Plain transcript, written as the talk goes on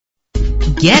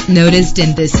Get noticed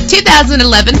in this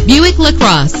 2011 Buick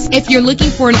LaCrosse. If you're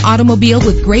looking for an automobile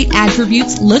with great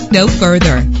attributes, look no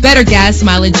further. Better gas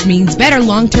mileage means better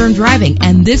long-term driving,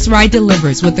 and this ride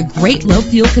delivers with a great low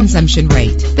fuel consumption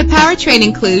rate. The powertrain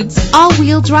includes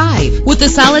all-wheel drive with a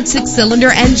solid 6-cylinder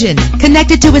engine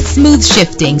connected to a smooth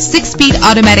shifting 6-speed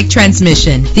automatic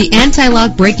transmission. The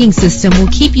anti-lock braking system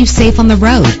will keep you safe on the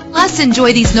road. Plus,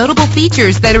 enjoy these notable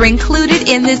features that are included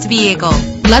in this vehicle: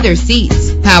 leather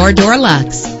seats, power door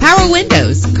locks, power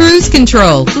windows, cruise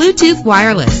control, Bluetooth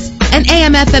wireless, an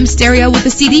AM/FM stereo with a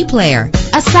CD player,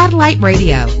 a satellite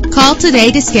radio. Call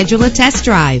today to schedule a test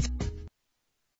drive.